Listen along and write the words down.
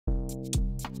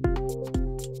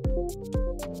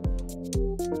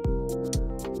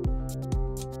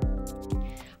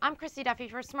I'm Christy Duffy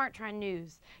for Smart Trend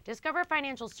News. Discover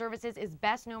Financial Services is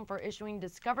best known for issuing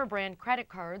Discover brand credit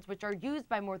cards, which are used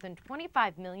by more than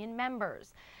 25 million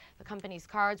members. The company's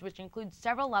cards, which include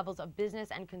several levels of business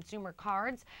and consumer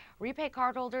cards, repay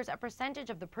cardholders a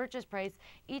percentage of the purchase price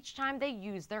each time they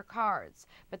use their cards.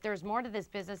 But there's more to this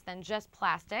business than just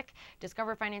plastic.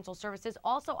 Discover Financial Services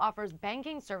also offers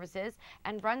banking services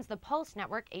and runs the PULSE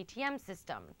Network ATM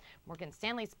system. Morgan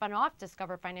Stanley spun off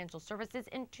Discover Financial Services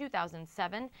in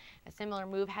 2007. A similar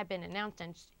move had been announced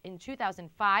in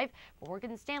 2005, but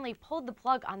Morgan Stanley pulled the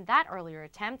plug on that earlier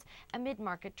attempt amid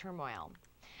market turmoil.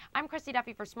 I'm Christy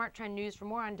Duffy for Smart Trend News. For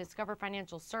more on Discover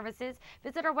Financial Services,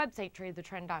 visit our website,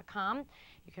 tradethetrend.com.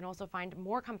 You can also find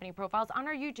more company profiles on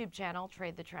our YouTube channel,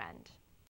 Trade the Trend.